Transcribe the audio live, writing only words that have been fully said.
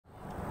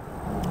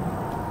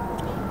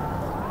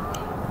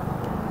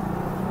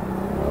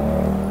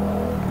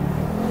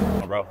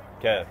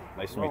Kev,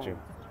 nice to meet you.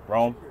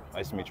 Rome,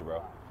 nice to meet you,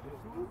 bro.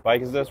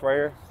 Bike is this right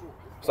here?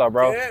 What's up,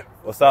 bro? Yeah.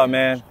 What's up,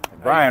 man?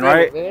 Brian,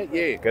 right?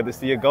 Yeah. Good to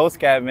see you,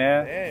 Ghostcat,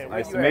 man. Yeah,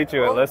 nice to you meet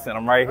you. at? Listen,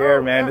 I'm right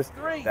here, man.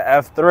 F3. The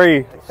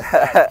F3.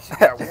 She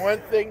got one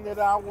thing that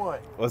I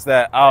want. What's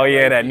that? Oh,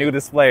 yeah, that new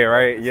display,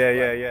 right?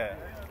 Yeah.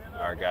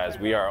 All right, guys,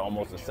 we are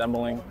almost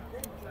assembling.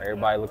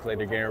 Everybody looks like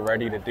they're getting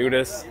ready to do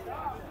this.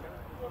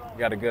 We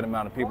got a good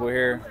amount of people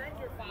here.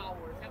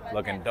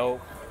 Looking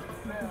dope.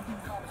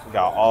 We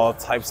got all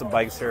types of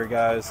bikes here,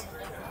 guys.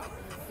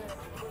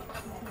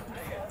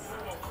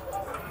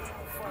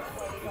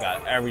 We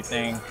got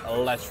everything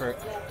electric.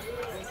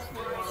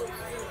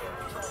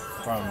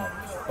 From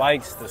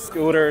bikes to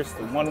scooters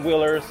to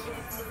one-wheelers,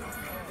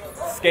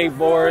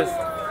 skateboards.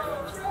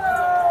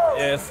 Yeah,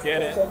 let's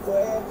get it.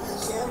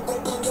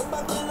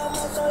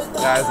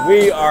 Guys,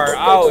 we are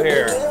out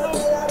here.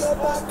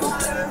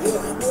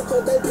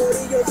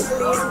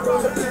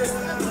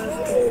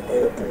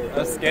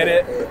 Let's get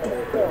it.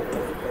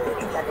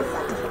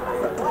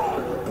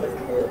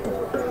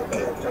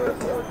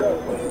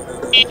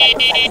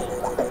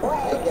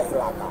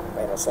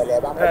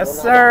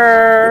 Yes,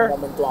 sir.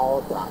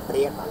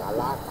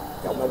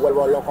 Yo me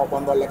vuelvo loco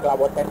cuando le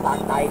clavo este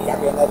taca y ya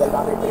viene del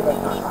barrio y vive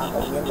caca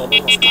comiendo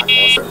unos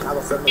tacos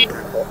sentados en mi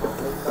taco. A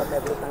mí no me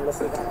gustan los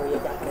cigarros y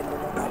ella prende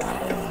unos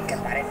tabacos que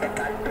parece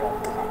talco.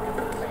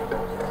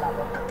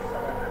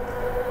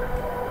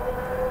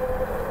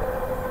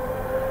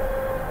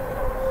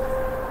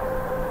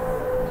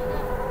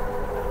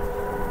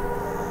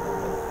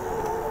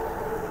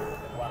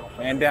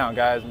 Man down,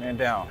 guys, man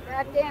down.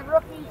 Goddamn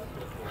rookie.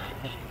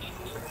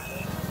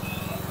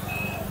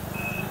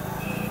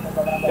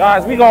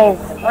 Guys, we going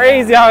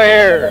crazy out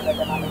here.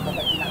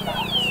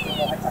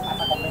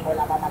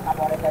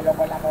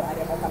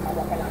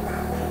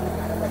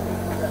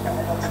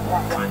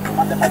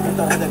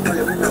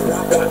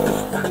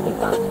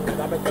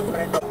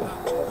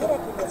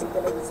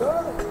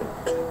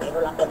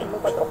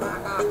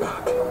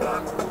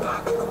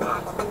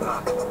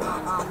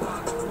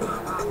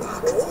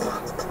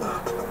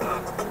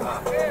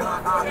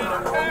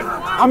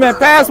 I'm in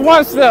past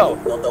one still.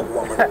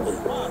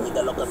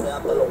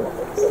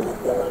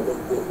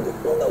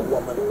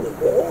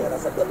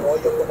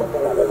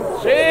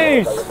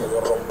 Jeez.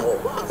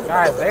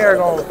 Guys, they are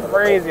going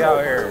crazy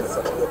out here.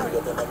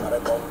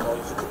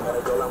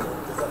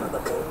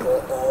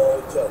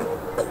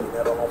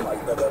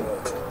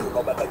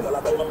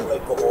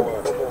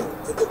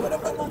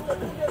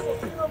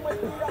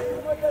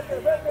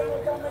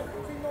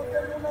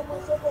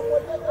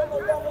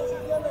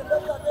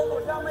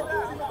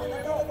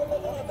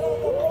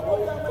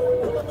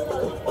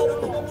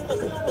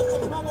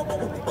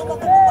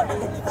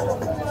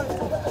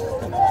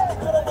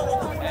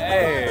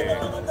 Hey.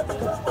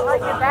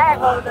 Like your bag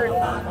holder.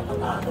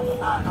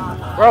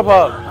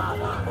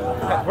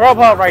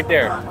 Grubhub right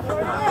there.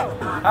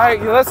 All right,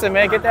 you listen,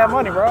 man, get that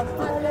money, bro. He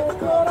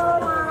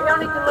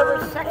only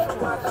delivers section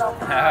so.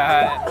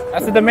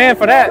 That's the demand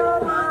for that.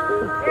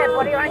 Yeah,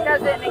 but he only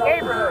does it in the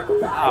neighborhood.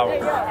 Oh.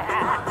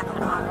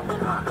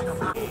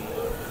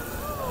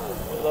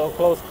 A little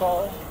close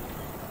call.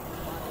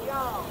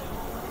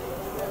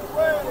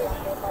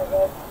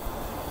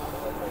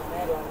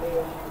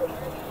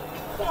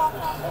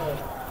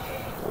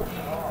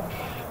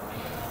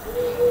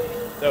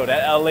 Dude,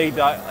 that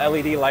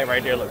LED light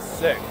right there looks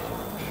sick.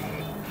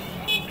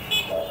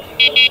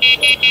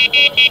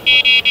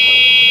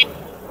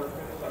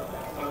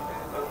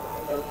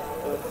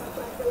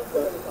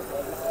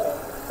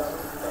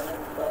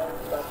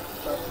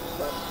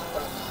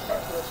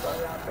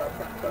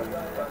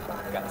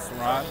 Got some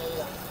run.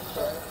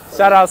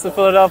 Shout outs to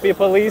Philadelphia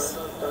police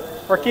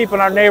for keeping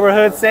our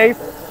neighborhood safe.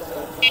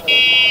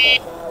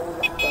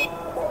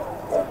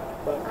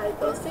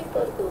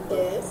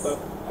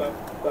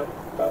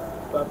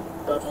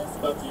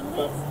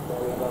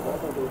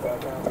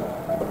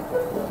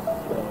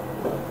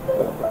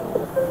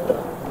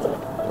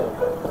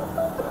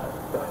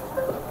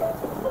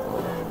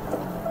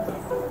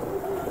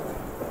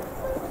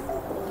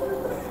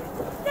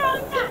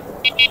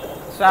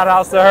 Shout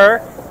outs to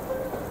her.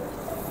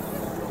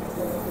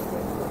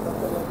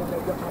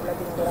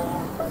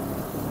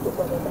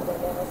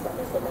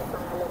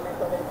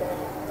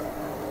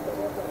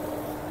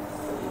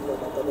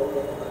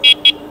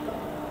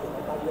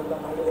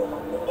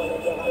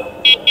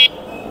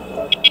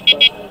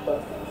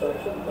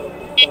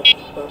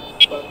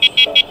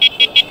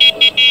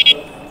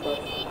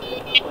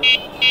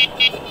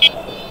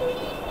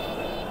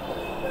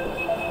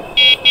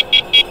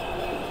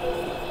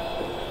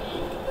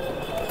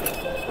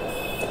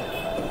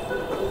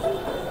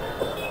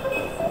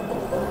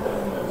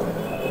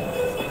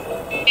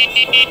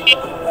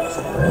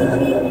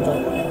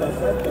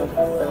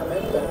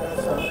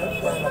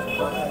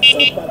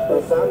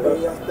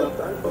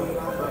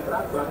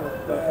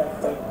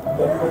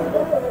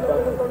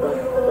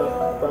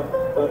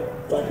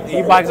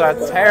 E-bikes are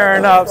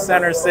tearing up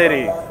Center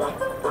City.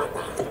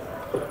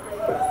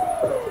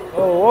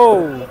 Oh,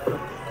 whoa.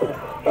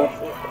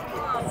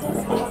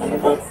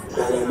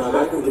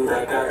 Oh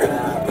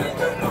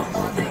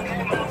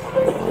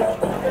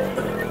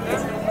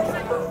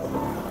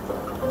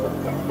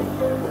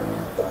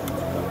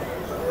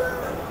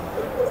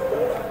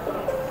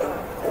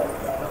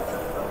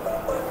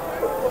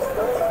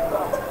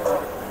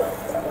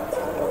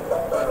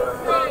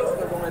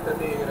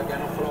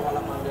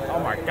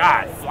my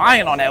God,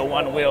 flying on that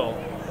one wheel.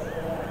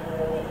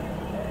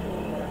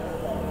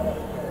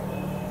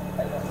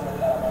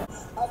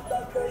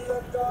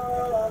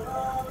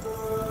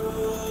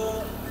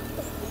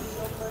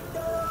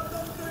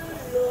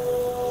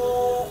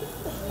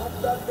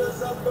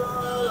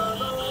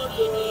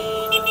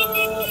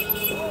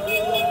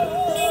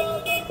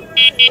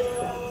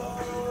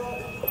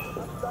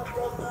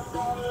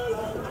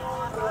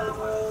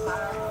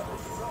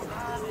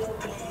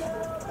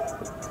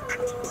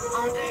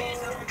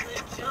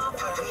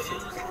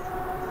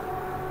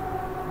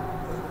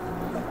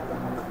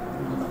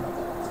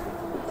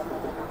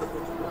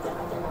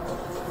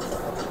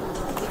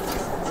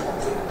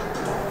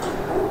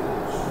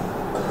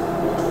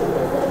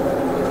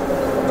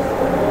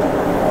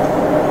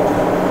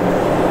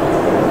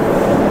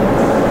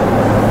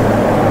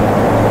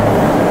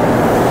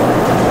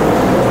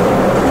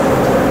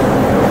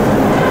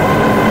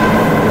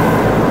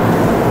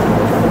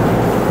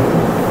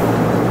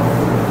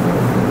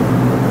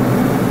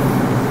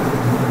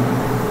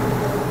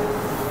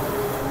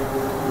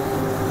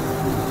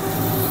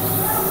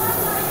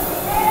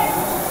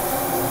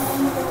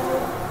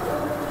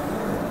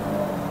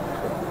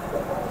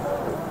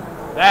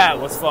 That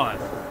was fun.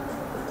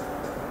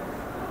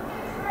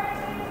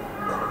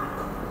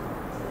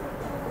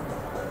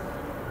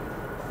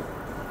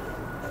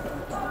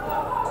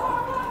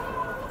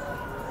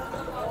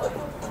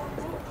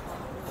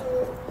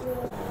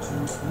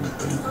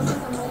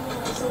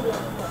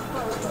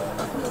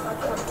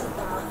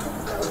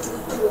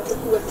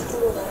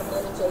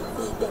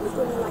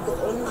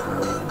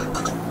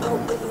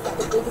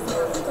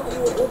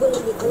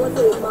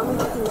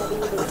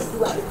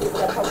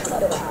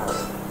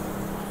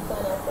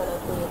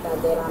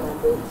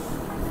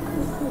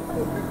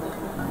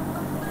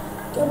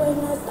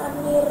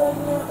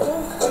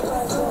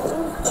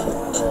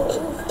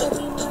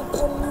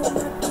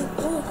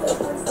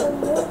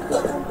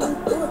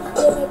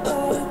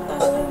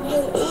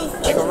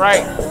 Take a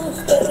right.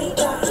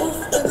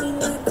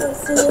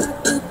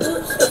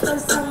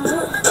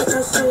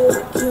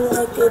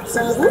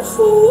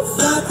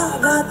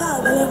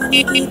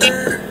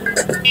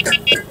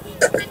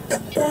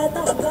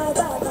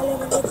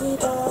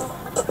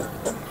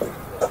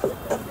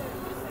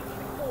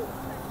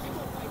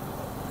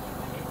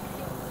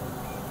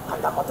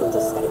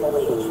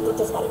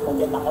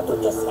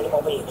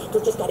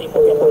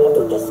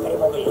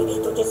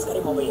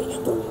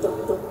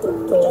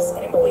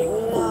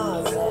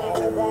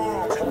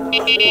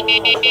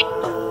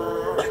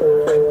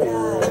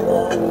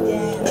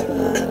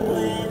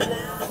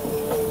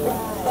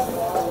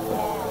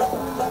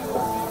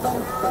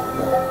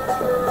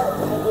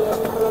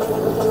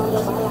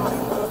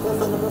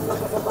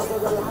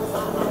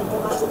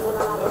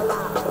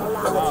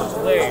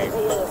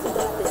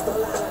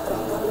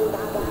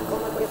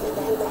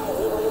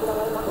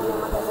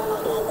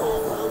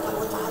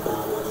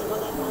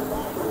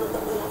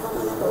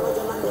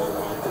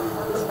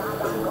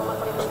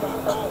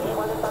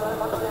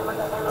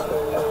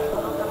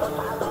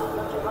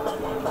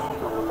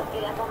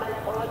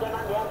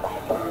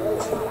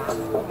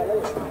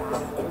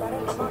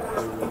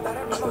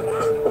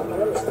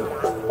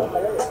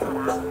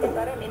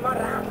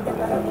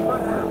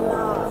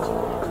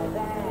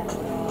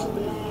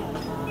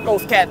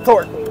 Ghostcat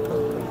torque.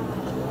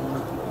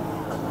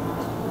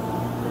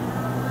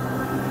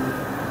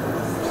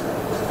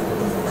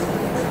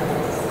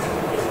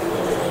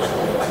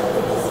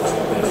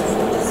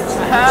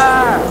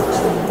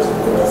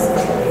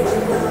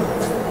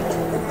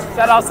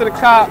 Shout out to the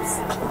cops.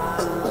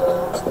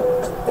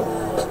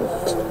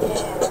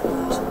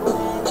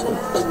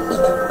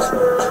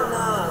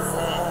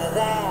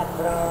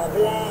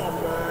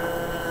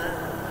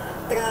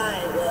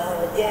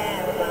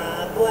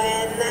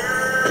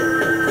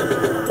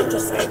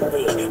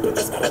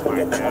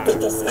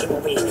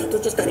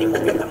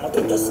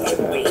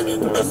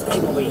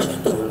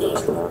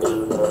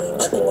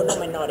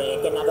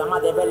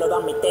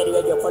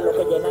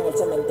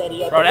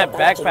 Bro, that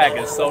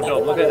backpack is so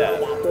dope. Look at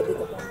that.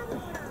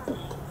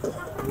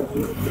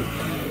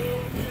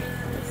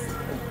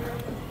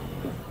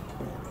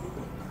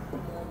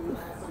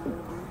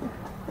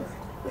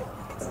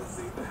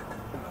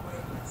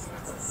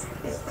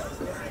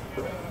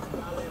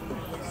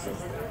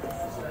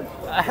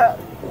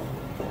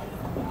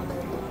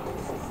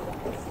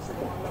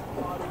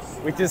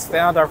 We just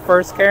found our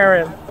first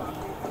Karen.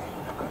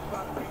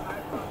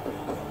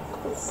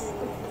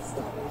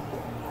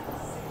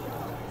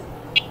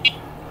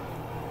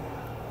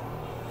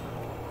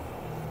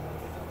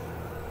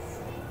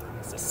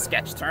 It's a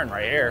sketch turn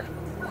right here.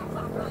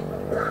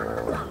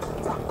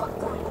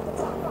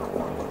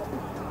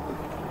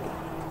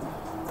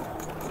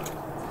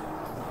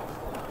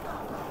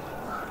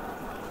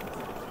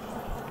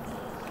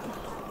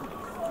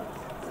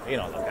 He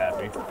don't look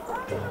happy.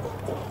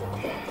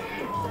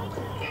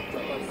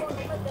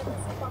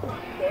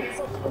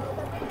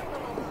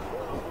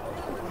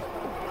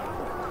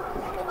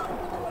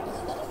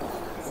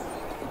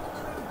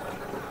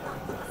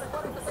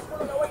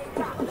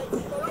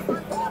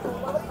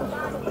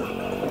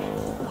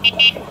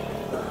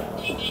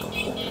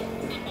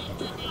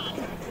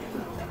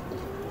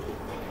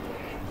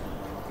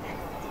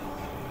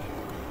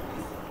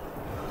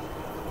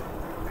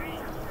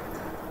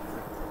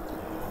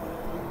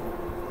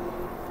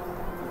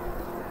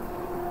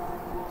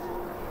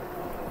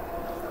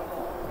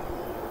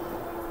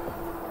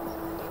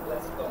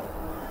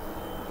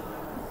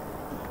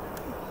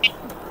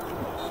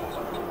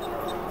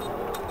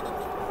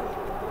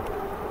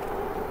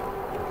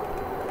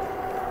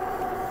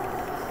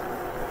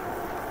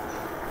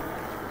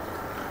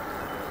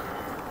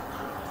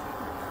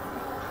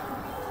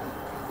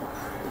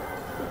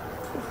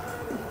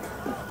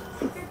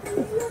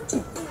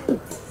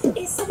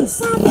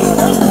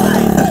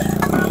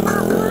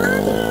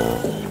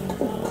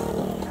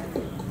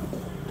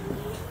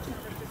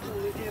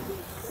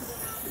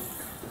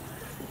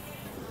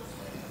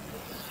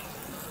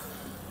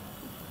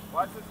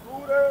 Watch the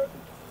scooter.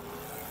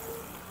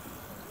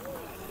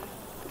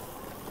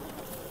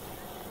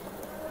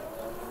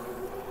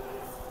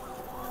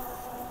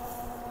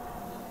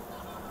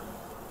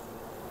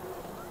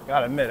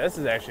 Gotta admit, this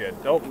is actually a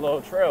dope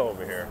little trail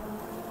over here.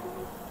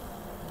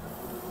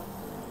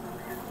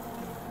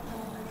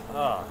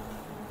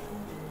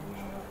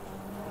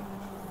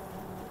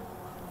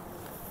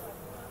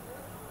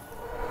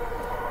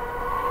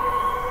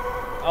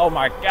 Oh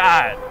my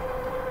God.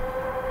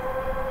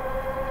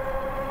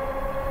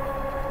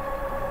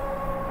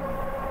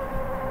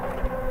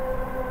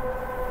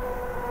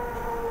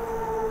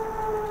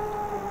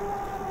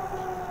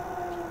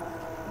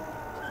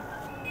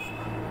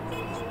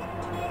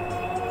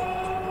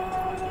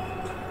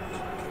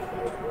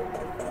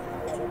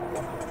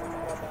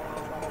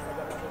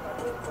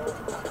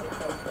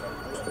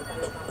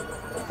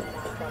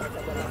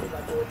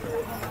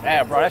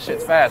 Yeah, bro, that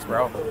shit's fast,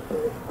 bro.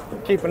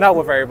 Keeping up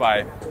with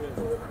everybody.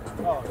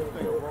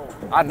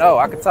 I know,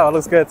 I can tell. It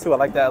looks good too. I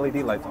like the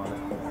LED lights on it.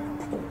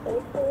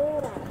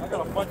 I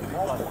got a bunch of these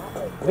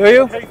lights. Do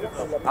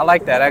you? I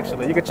like that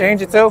actually. You can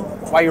change it too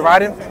while you're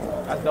riding.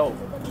 That's dope.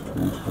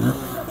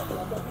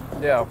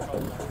 Yeah.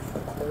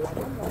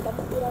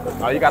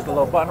 Oh, you got the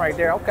little button right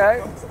there.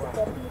 Okay.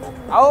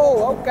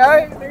 Oh,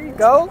 okay. There you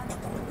go.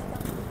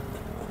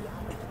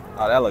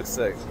 Oh, that looks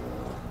sick.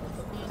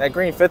 That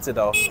green fits it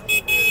though.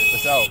 For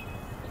sure.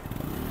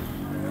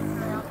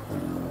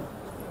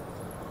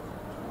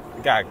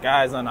 We got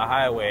guys on the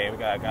highway. We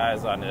got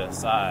guys on the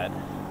side.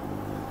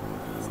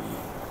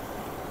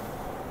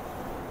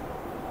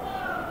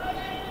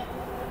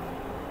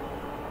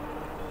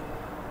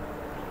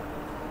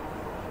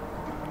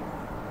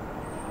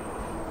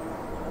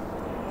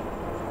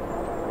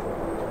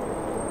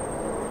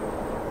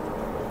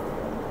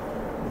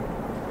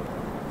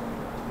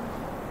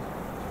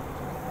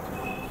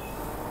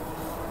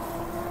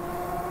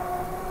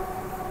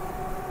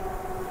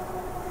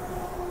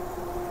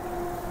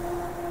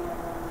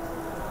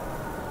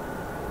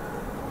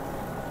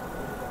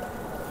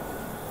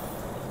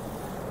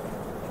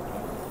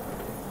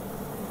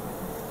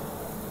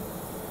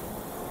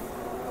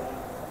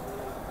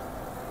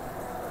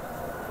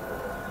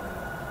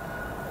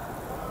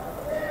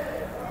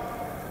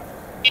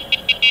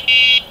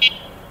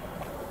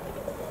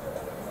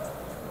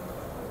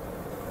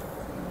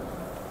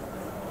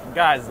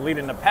 Guys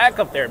leading the pack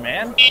up there,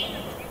 man.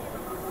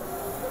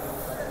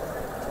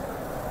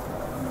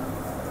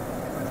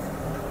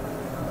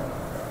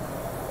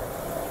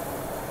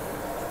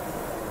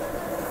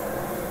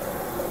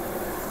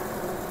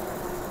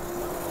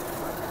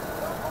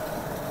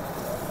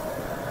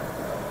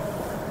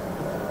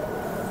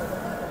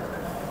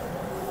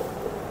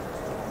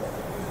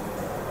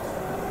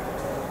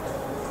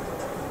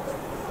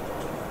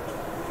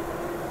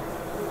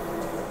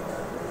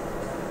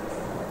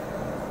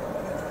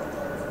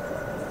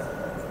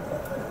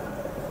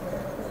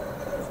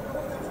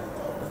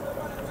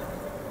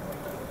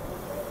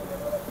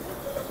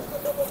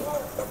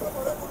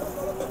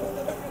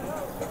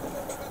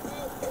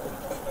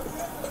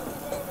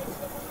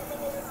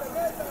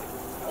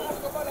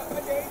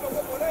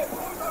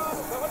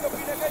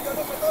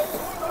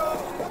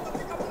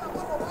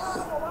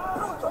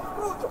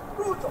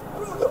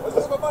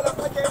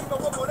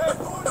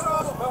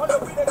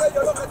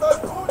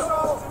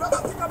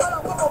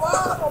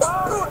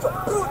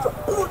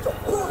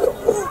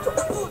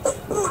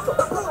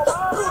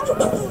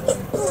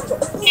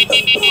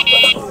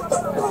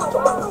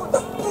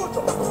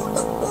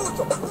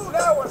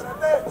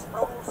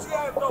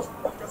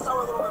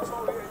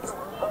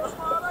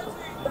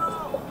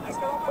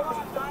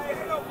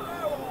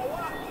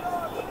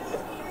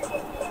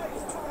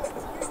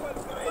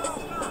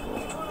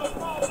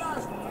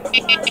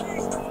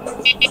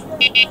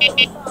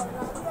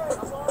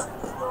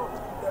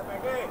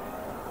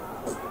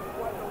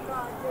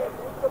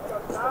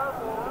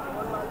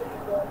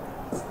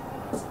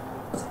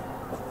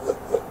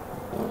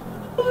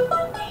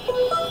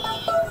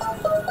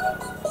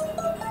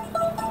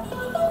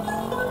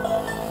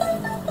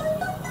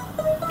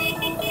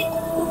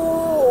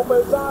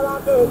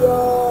 pensaba que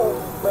yo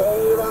me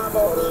iba a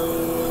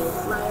morir,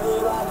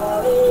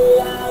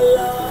 ay,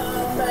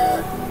 hombre,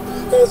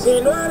 que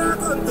si no era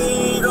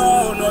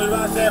contigo no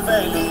iba a ser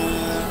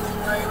feliz,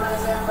 no iba a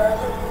ser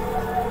feliz.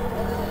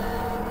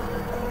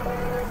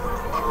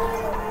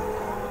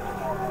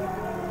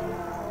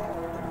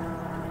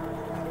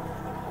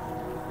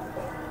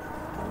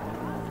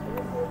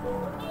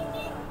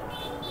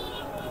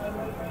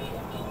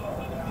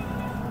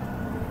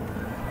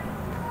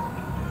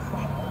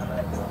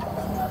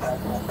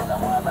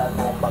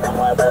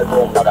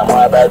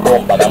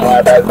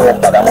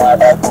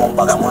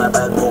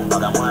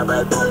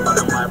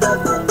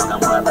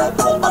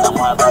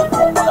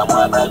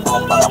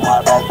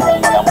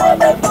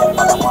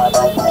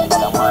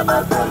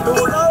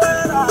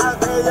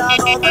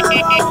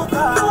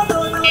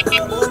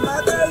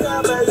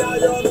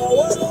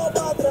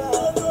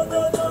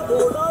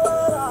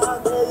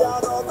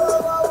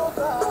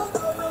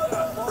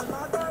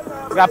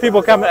 We got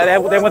people coming, they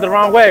went the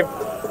wrong way.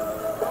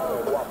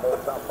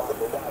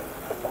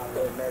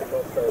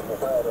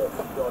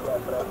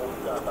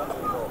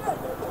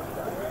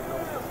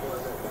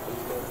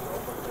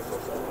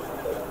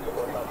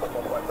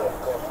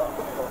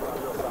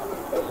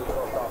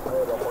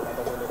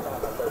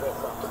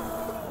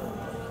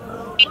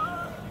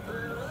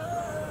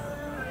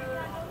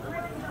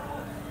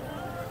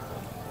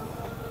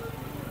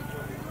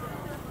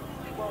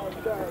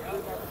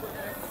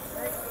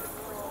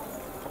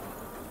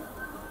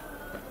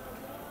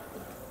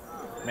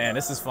 Man,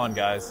 this is fun,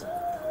 guys.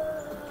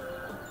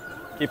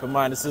 Keep in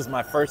mind, this is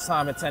my first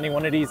time attending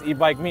one of these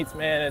e-bike meets,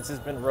 man. It's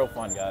just been real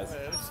fun, guys. Man,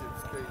 this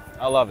shit's crazy.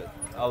 I love it.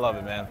 I love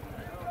it, man.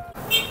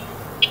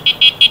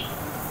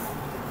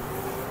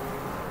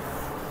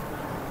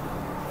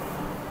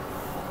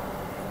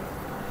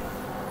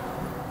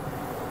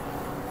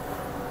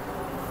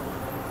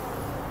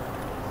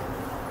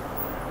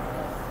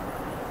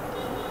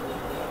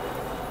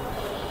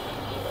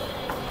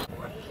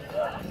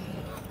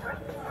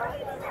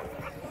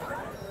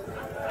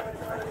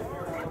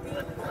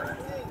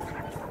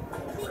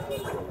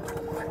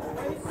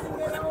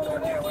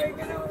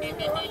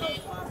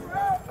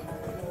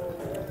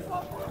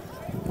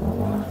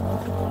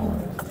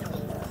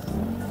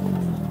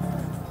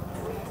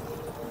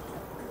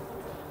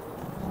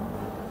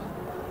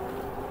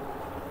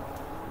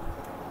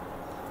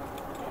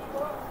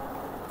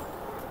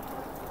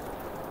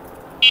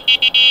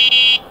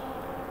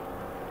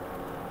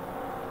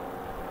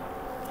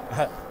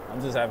 I'm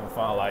just having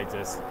fun, like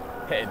just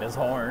hitting this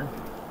horn.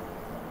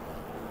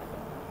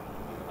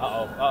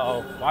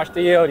 Uh-oh. Watch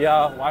the yield,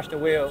 y'all. Watch the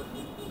wheel.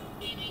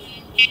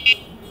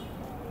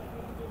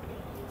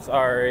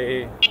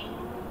 Sorry.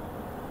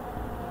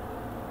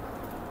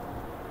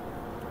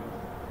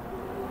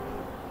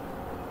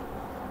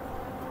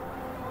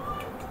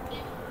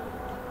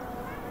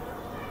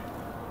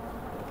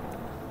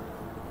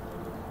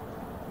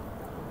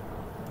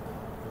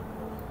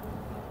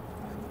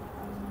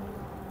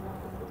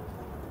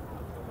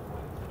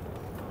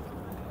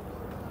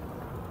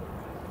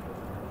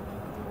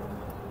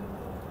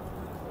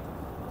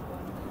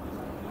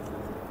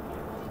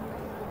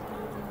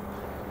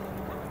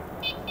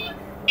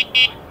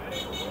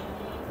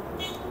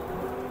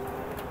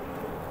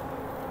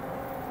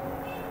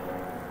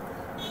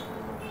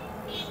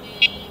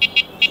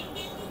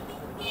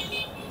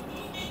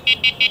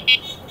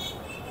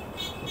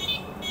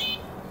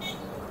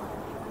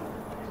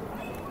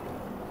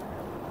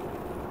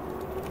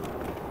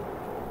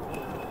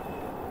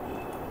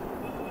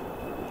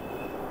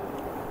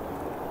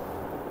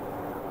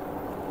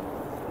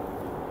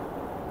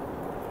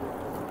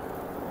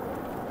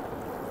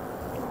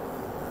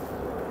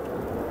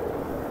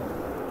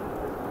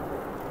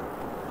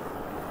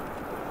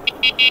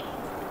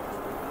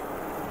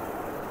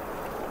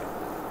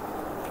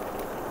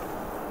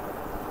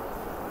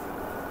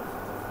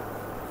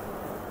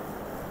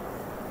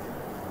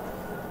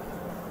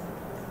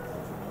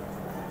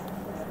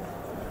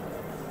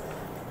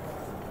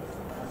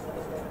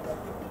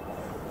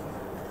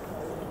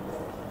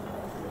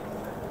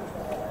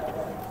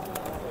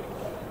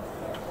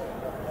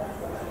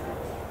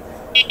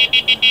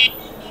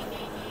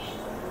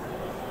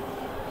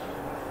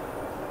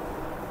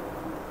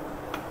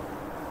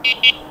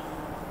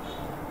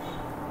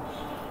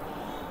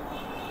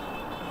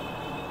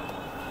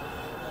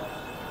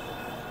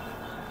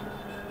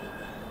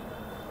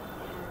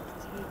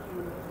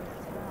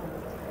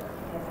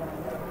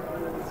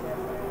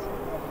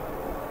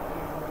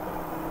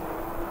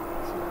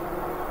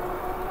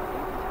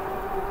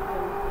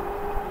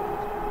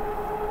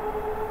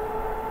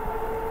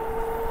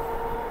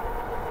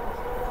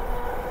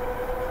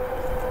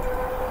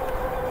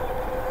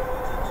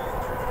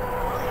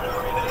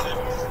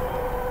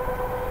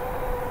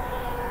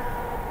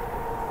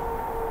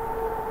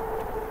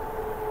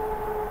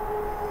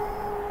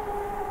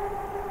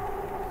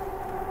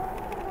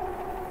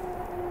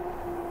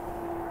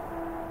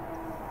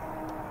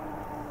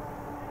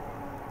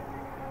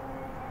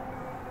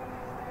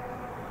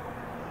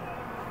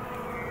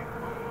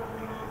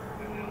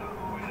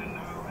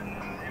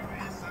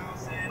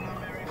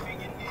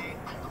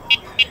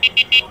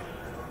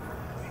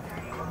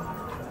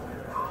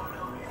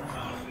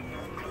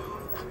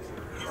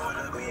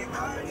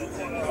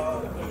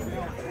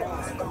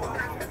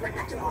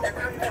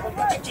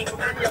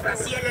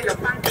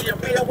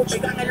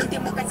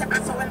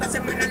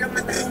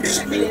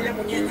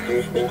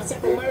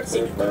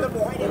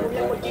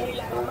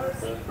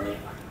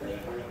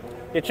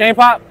 Your chain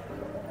pop?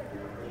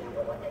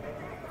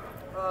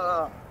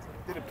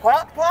 Did it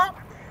pop?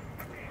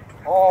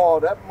 Oh,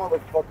 that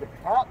motherfucker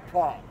pop.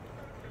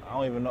 I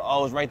don't even know.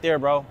 Oh, it's right there,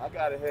 bro. I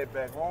gotta head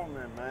back home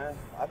then, man.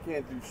 I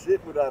can't do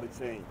shit without a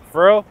chain.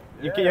 For real?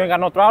 Yeah. You ain't got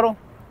no throttle?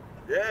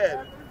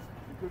 Yeah,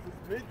 because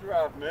it's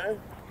mid-drive, man.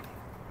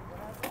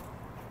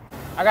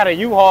 I got a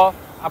U-Haul.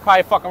 I'll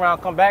probably fuck around,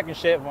 come back and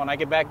shit. When I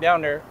get back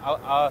down there,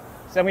 I'll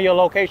send me your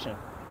location.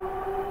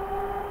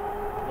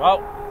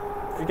 Well,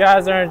 if you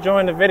guys are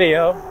enjoying the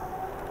video,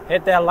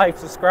 hit that like,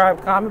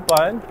 subscribe, comment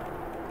button.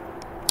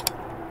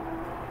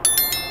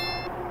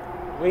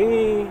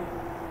 We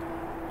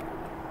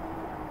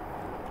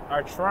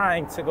are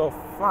trying to go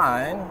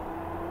find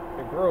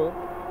the group.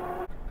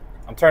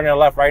 I'm turning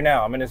left right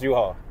now. I'm in this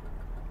U-Haul.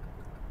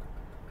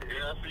 Yeah,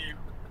 I see you.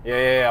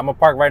 Yeah. I'm gonna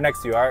park right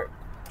next to you, all right?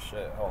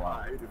 Shit, hold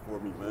on. Hit it for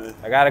me, man.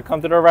 I gotta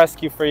come to the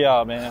rescue for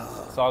y'all, man.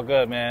 It's all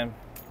good, man.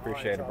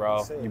 Appreciate it,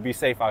 bro. You be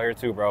safe out here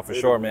too, bro, for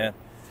sure, man.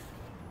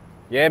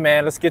 Yeah,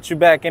 man, let's get you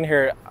back in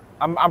here.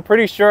 I'm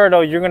pretty sure though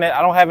I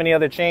don't have any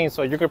other chains,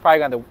 so you're probably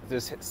gonna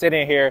just sit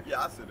in here.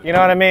 Yeah, I sit in. You know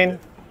what I mean?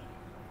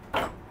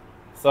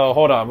 So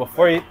hold on,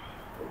 before you,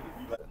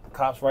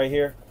 cops right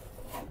here.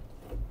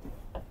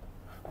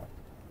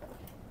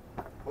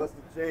 What's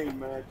the chain,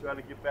 man? Trying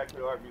to get back to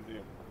the art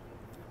museum.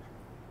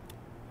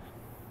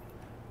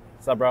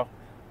 What's up, bro?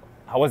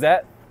 How was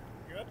that?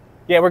 Good?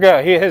 Yeah, we're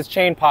good. His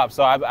chain popped,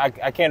 so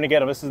I came to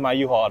get him. This is my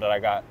U-Haul that I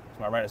got. It's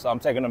my rental, so I'm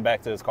taking him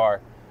back to his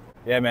car.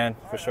 Yeah, man,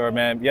 for sure,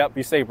 man. Yep,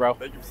 be safe, bro.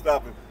 Thank you for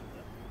stopping.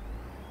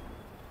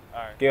 All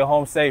right. Get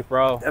home safe,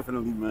 bro.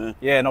 Definitely, man.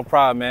 Yeah, no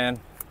problem, man.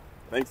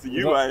 Thanks to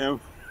you, I am.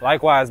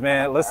 Likewise,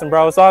 man. Listen,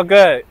 bro, it's all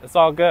good. It's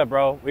all good,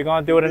 bro. We're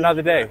going to do it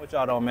another day. With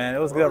y'all, though, man. It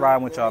was good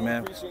riding with y'all,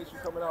 man. Appreciate you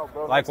coming out,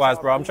 bro. Likewise,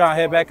 bro. I'm trying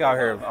to head back out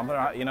here. I'm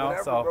gonna, you know,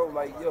 Whatever, so. bro,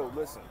 like, yo,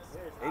 listen.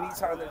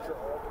 Anytime that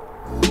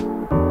you're